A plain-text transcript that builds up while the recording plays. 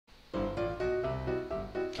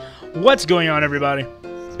What's going on, everybody?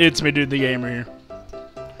 It's me, Dude the Gamer here.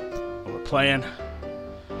 We're playing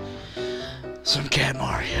some Cat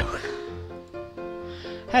Mario.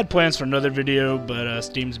 Had plans for another video, but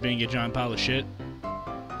Steam's being a giant pile of shit.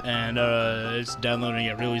 And it's downloading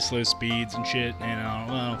at really slow speeds and shit, and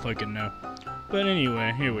I don't fucking know. But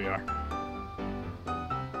anyway, here we are.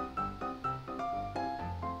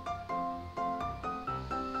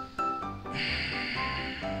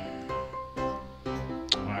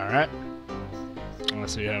 Alright.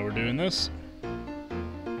 Let's see how we're doing this.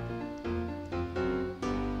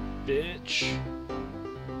 Bitch.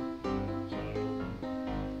 So,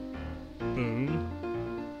 boom.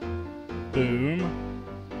 Boom.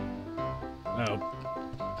 Oh.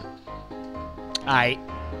 I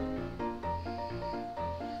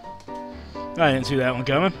didn't see that one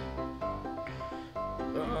coming.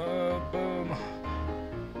 Boom.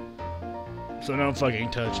 So don't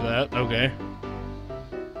fucking touch that. Okay.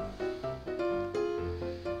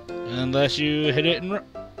 Unless you hit it and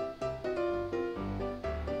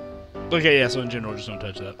okay, yeah, so in general, just don't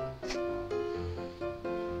touch that.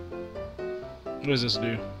 What does this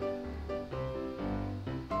do?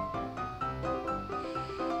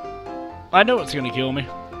 I know it's gonna kill me.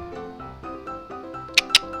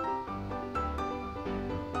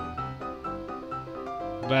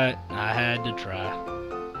 But I had to try.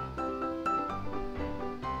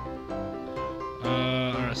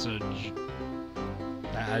 Alright, so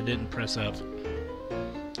I didn't press up.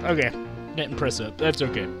 Okay, didn't press up. That's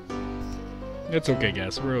okay. It's okay,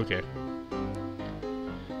 guys. We're okay.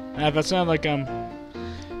 If I sound like I'm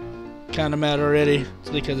kind of mad already, it's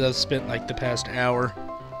because I've spent like the past hour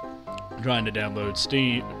trying to download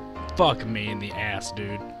Steam. Fuck me in the ass,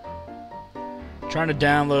 dude. Trying to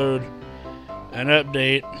download an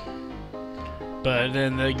update, but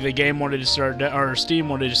then the game wanted to start, or Steam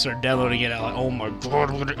wanted to start downloading it. Like, oh my god,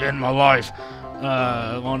 I'm gonna end my life.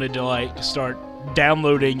 Wanted to like start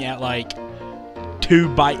downloading at like 2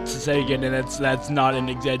 bytes a second, and that's not an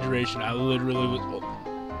exaggeration. I literally was.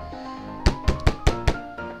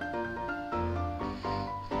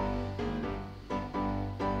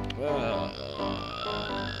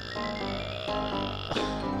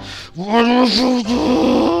 What was you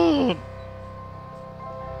doing?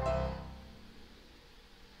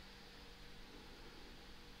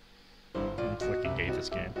 I fucking hate this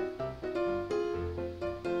game.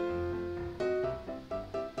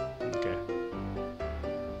 Okay.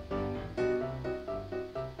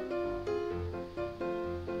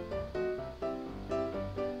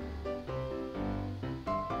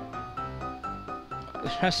 There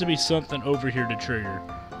has to be something over here to trigger.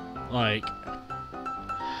 Like.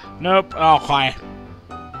 Nope. Okay.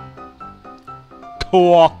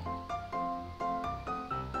 Cool.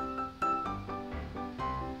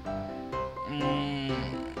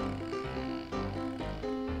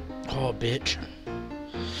 Oh, bitch.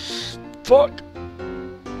 Fuck.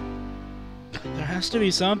 There has to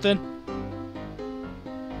be something.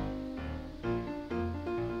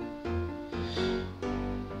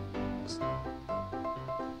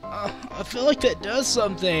 I feel like that does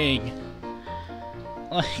something.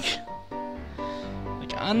 Like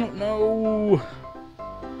I don't know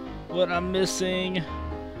what I'm missing.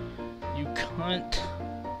 You cunt.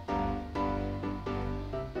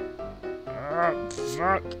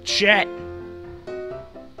 Fuck. Shit.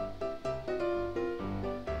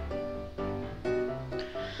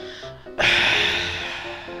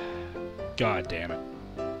 God damn it.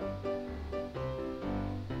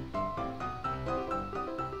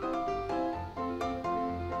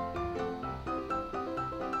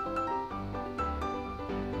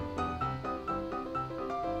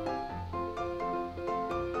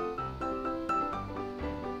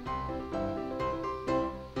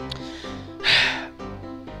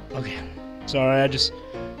 Okay, sorry, I just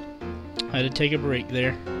had to take a break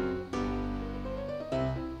there.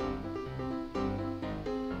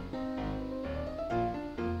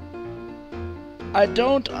 I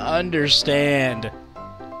don't understand.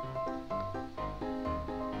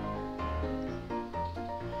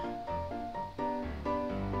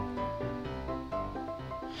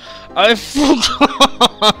 I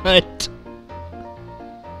forgot.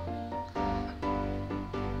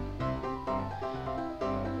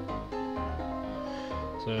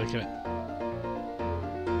 So can I...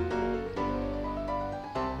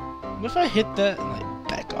 What if I hit that and like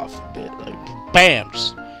back off a bit, like bam,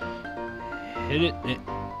 just hit it,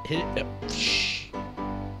 hit it. Shh.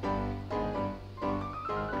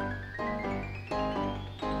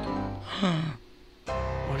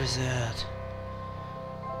 What is that?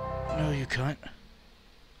 No, you can't.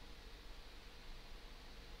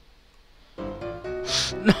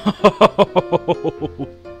 No!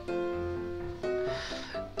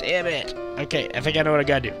 Damn it! Okay, I think I know what I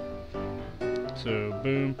gotta do. So,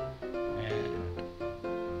 boom. And...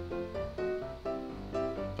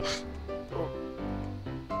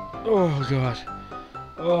 Oh, God.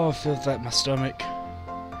 Oh, I feel that in my stomach.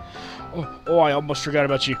 Oh, I almost forgot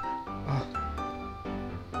about you. Oh.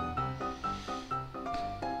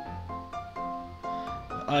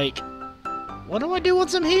 Like, what do I do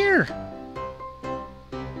once I'm here?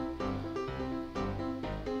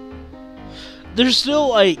 There's still,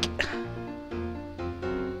 like...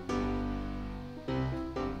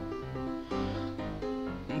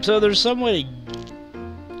 So there's some way to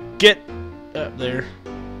get up there.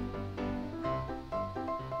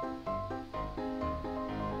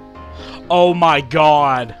 Oh my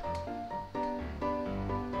God.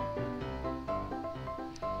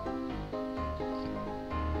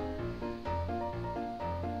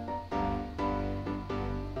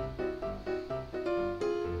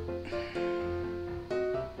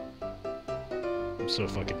 I'm so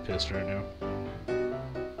fucking pissed right now.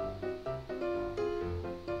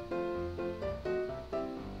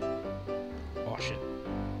 Oh shit.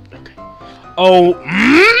 Okay. Oh.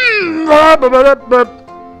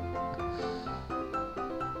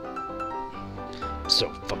 I'm so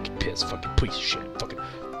fucking pissed. Fucking piece of shit. Fucking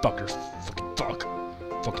fucker. Fucking fuck.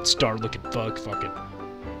 Fucking star looking fuck. Fucking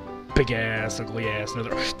big ass, ugly ass.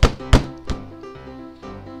 Another.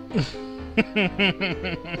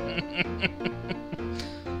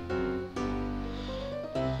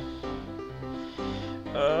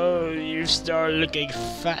 Oh, you start looking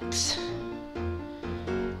fat.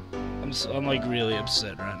 I'm like really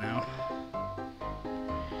upset right now.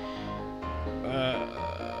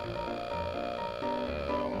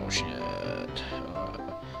 Oh shit.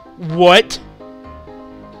 What?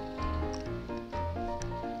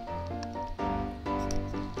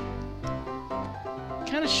 What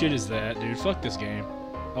kind of shit is that, dude? Fuck this game.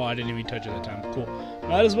 Oh, I didn't even touch it that time. Cool.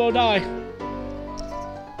 Might as well die.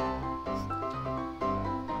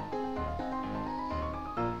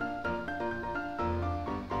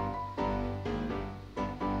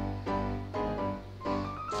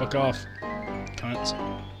 Fuck off, cunts.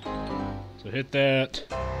 So hit that.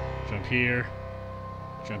 Jump here.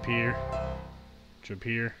 Jump here. Jump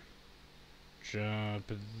here.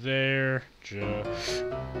 Jump there. Jump.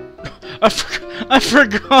 I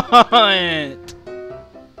forgot.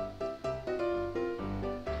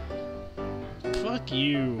 Fuck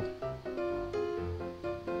you.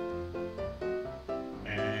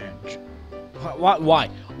 And why? Why?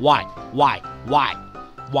 Why? Why? Why?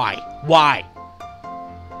 Why? Why?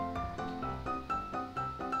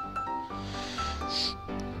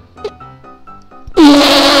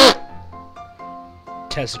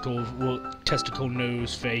 Testicle,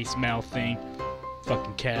 nose, face, mouth thing.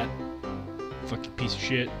 Fucking cat. Fucking piece of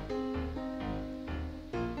shit.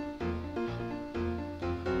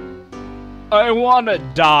 I wanna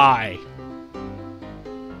die.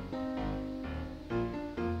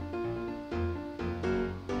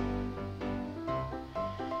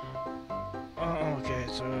 Oh, okay,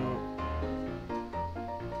 so...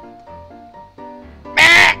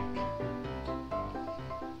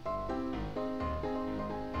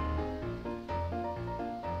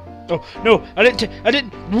 Oh, no, I didn't. I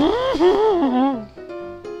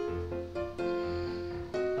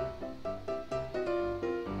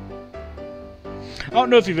don't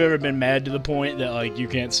know if you've ever been mad to the point that, like, you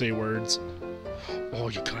can't say words. Oh,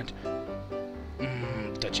 you cunt.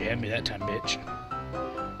 Thought you had me that time, bitch.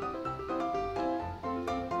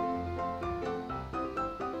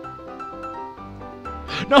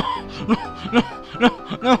 No!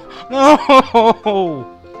 No!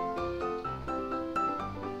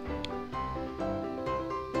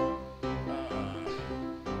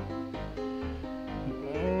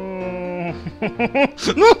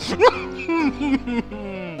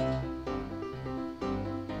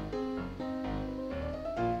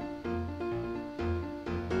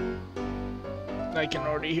 I can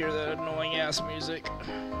already hear that annoying ass music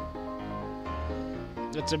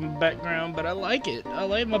that's in my background, but I like it. I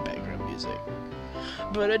like my background music.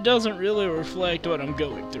 But it doesn't really reflect what I'm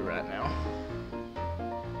going through right now.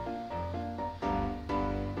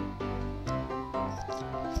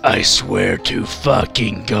 I swear to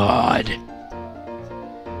fucking God.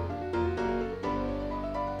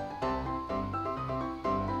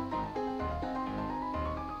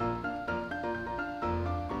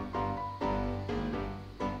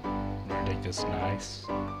 I'm gonna take this nice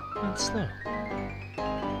and slow.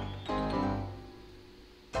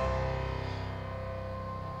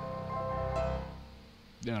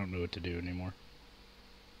 I don't know what to do anymore.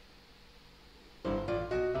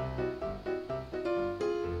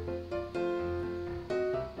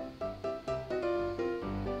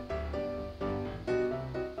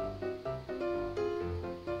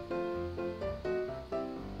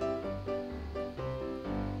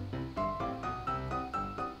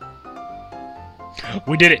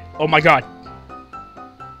 We did it! Oh my god!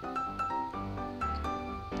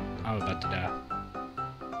 I'm about to die.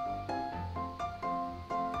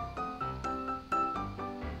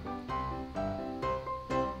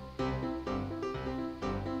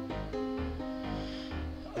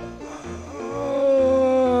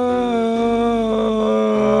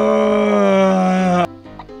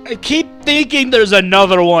 I keep thinking there's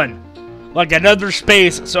another one. Like another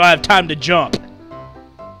space so I have time to jump.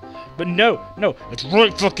 But no, it's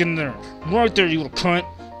right fucking there. Right there, you little cunt.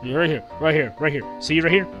 You're right here, right here, right here. See you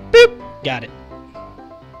right here? Boop! Got it.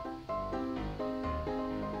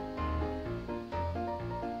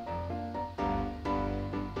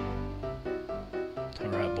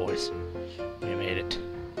 Alright, boys. We made it.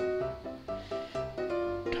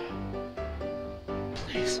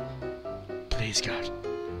 Please. Please, God.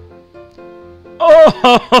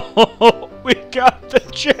 Oh! We got the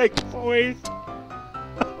checkpoint!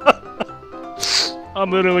 I'm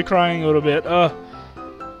literally crying a little bit.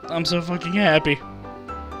 I'm so fucking happy.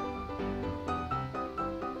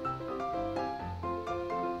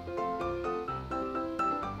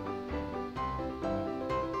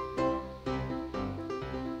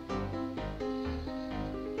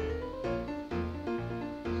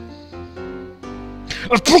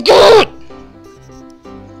 I forgot!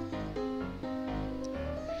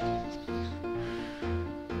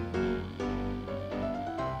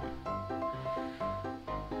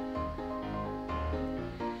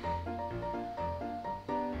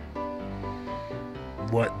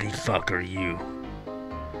 What the fuck are you?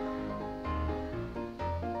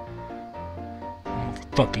 I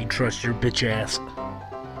don't fucking trust your bitch ass.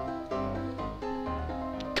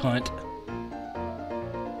 Cunt.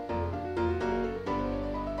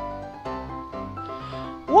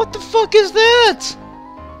 What the fuck is that?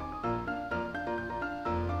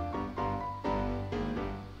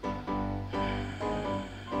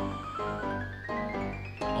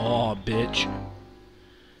 Aw, bitch.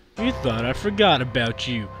 You thought I forgot about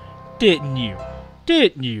you, didn't you?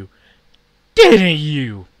 Didn't you? Didn't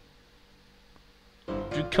you?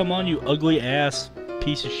 Come on, you ugly ass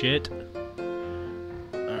piece of shit.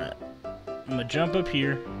 Alright. I'm gonna jump up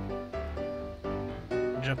here.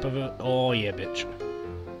 Jump over. Oh, yeah, bitch.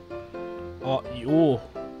 Oh, you.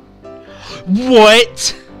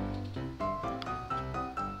 What?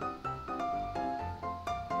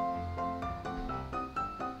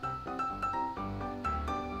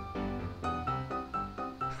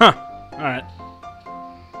 Huh. Alright.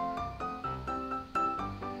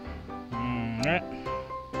 Alright.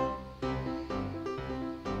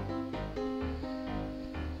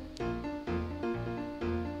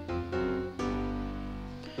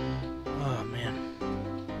 Oh, man.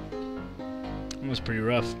 That was pretty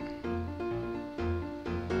rough.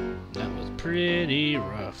 That was pretty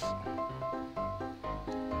rough.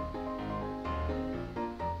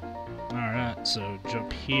 Alright, so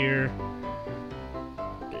jump here.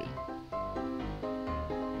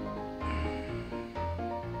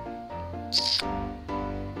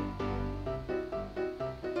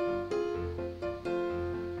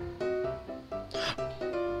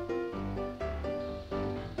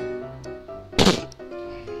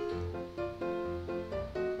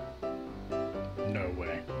 No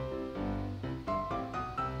way.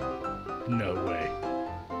 No way.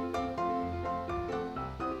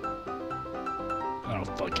 I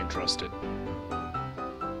don't fucking trust it.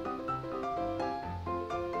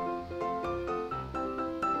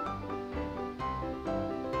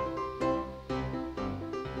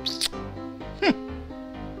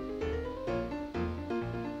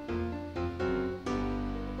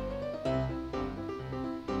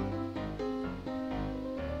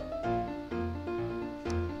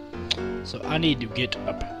 So I need to get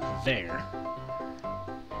up there.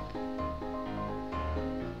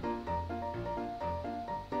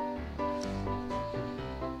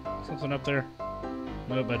 Something up there?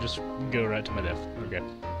 Nope, I just go right to my death. Okay.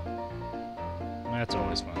 That's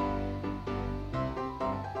always fun.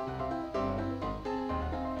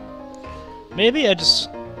 Maybe I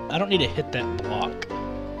don't need to hit that block.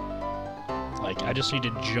 Like, I just need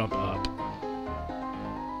to jump up.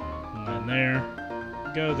 And then there.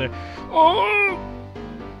 Go there. Oh!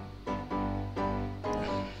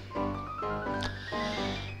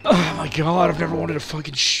 Oh my god, I've never wanted to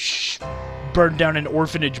fucking burn down an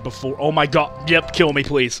orphanage before. Oh my god. Yep, kill me,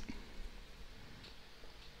 please.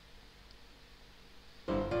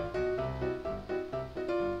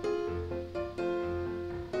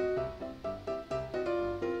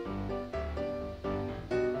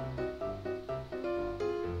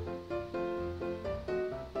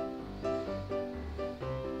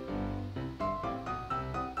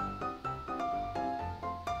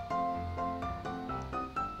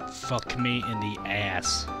 Fuck me in the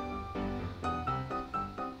ass.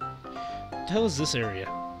 What the hell is this area?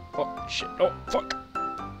 Oh, shit. Oh, fuck.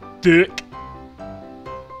 Dick.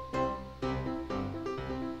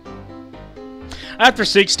 After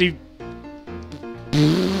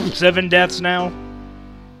 67 deaths now,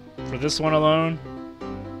 for this one alone,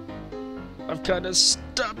 I've kind of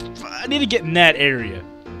stopped. I need to get in that area.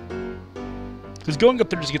 Because going up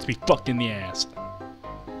there just gets me fucked in the ass.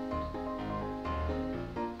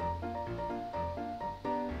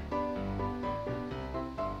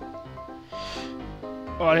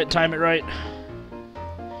 Oh, I didn't time it right.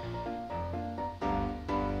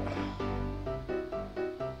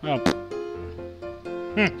 Oh.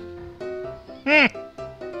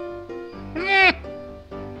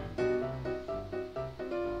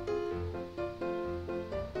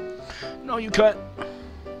 No, you cut.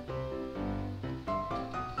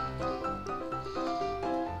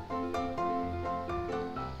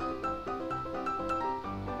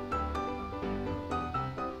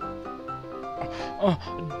 Oh,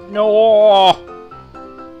 no.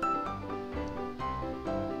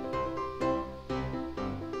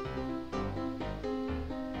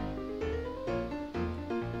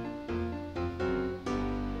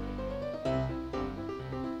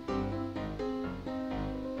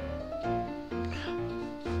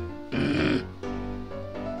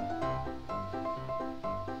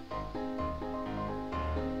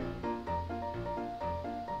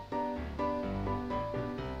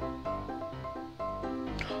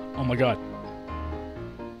 Oh my god.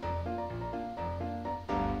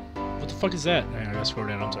 What the fuck is that? Hang on, I gotta scroll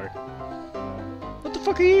down, I'm sorry. What the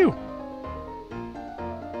fuck are you?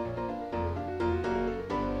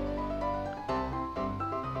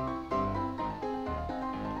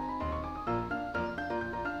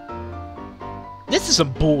 This is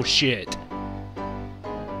some bullshit.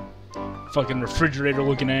 Fucking refrigerator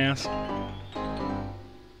looking ass.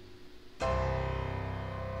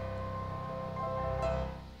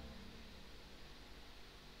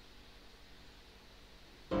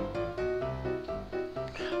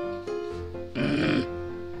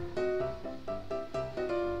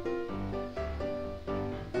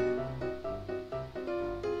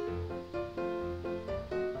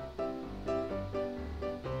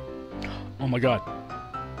 Oh my god.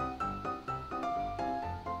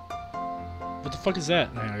 What the fuck is that?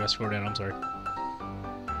 Hang on, I gotta scroll down, I'm sorry.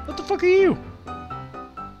 What the fuck are you?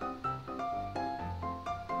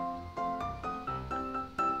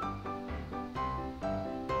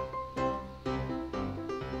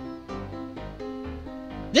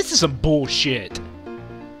 This is some bullshit.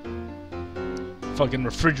 Fucking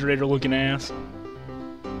refrigerator looking ass.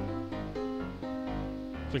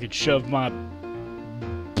 Fucking shove my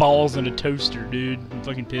balls in a toaster, dude. I'm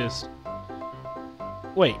fucking pissed.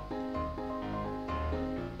 Wait.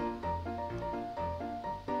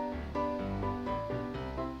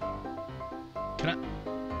 Can I?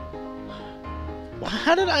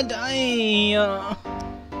 How did I die?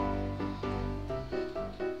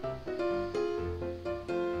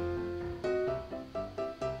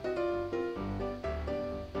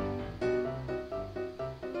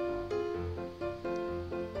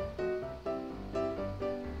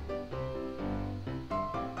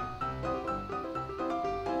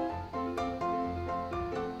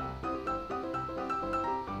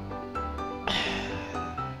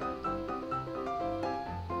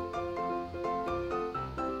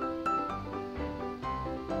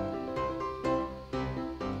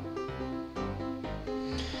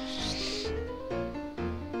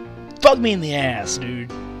 Fuck me in the ass,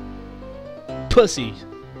 dude. Pussy.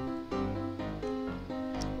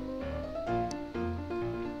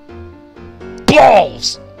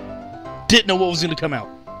 Balls! Didn't know what was gonna come out.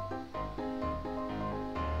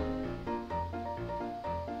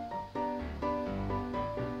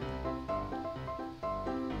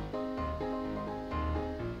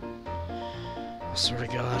 I swear to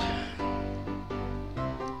God.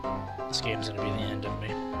 This game's gonna be the end of me.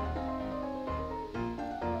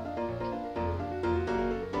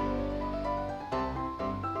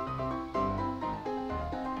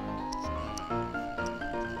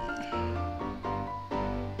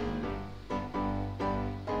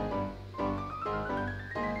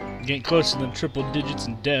 Getting closer than triple digits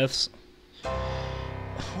in deaths.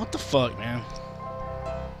 What the fuck, man?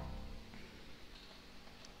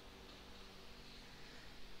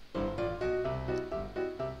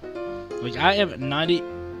 Like, I am 90...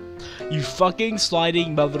 You fucking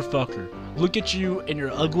sliding motherfucker. Look at you and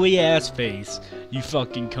your ugly ass face, you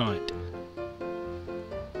fucking cunt.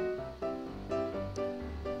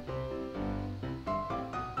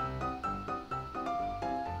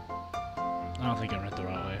 I don't think I went the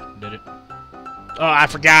right way. Did it? Oh, I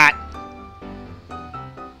forgot!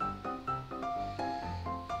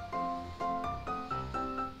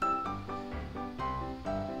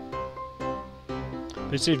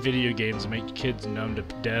 They say video games make kids numb to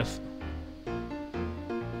death.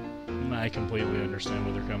 I completely understand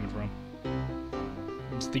where they're coming from.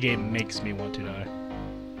 The game makes me want to die.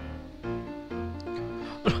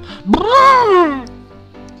 I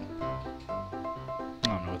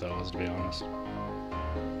don't know what that was, to be honest.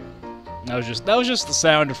 That was just the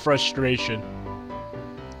sound of frustration.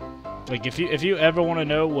 Like if you ever want to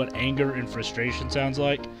know what anger and frustration sounds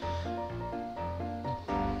like.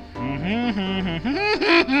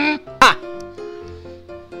 Ah!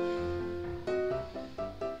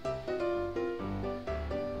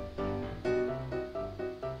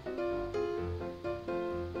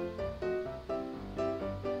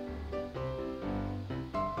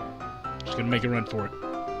 Just gonna make a run for it.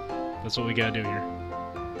 That's what we gotta do here.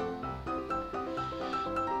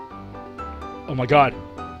 Oh my god.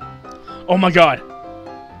 Oh my god.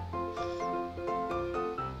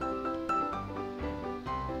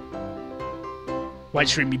 White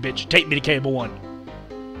stream me, bitch. Take me to Cable One.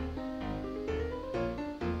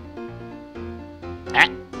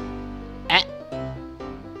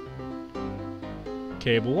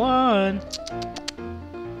 Cable One.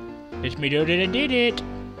 It's me, did it.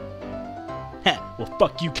 Ha, well,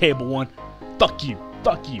 fuck you, Cable One. Fuck you.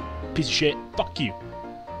 Fuck you. Piece of shit. Fuck you.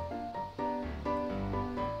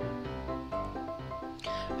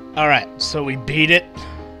 Alright, so we beat it.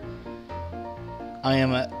 I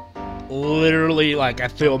am literally, like, I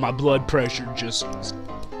feel my blood pressure just...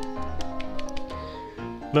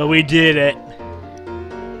 But we did it.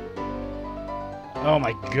 Oh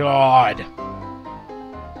my god.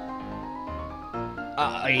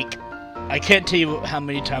 I can't tell you how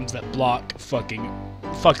many times that block fucking...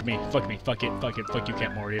 Fuck me, fuck you,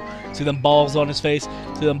 Cat Mario. See them balls on his face?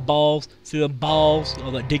 See them balls?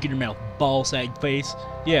 All that dick in your mouth, ball sack face.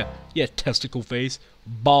 Yeah, testicle face,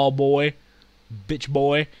 ball boy, bitch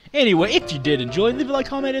boy. Anyway, if you did enjoy, leave a like,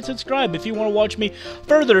 comment, and subscribe. If you want to watch me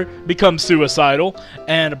further become suicidal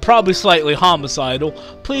and probably slightly homicidal,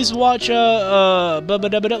 please watch, leave a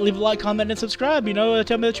like, comment, and subscribe. You know,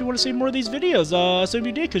 tell me that you want to see more of these videos. I assume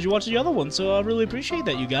you did because you watched the other one, so I really appreciate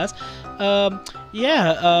that, you guys.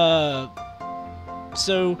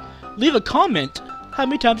 So leave a comment how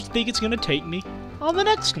many times you think it's going to take me on the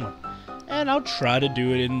next one. And I'll try to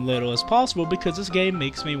do it in little as possible because this game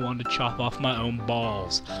makes me want to chop off my own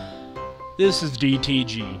balls. This is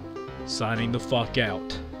DTG, signing the fuck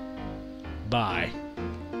out. Bye.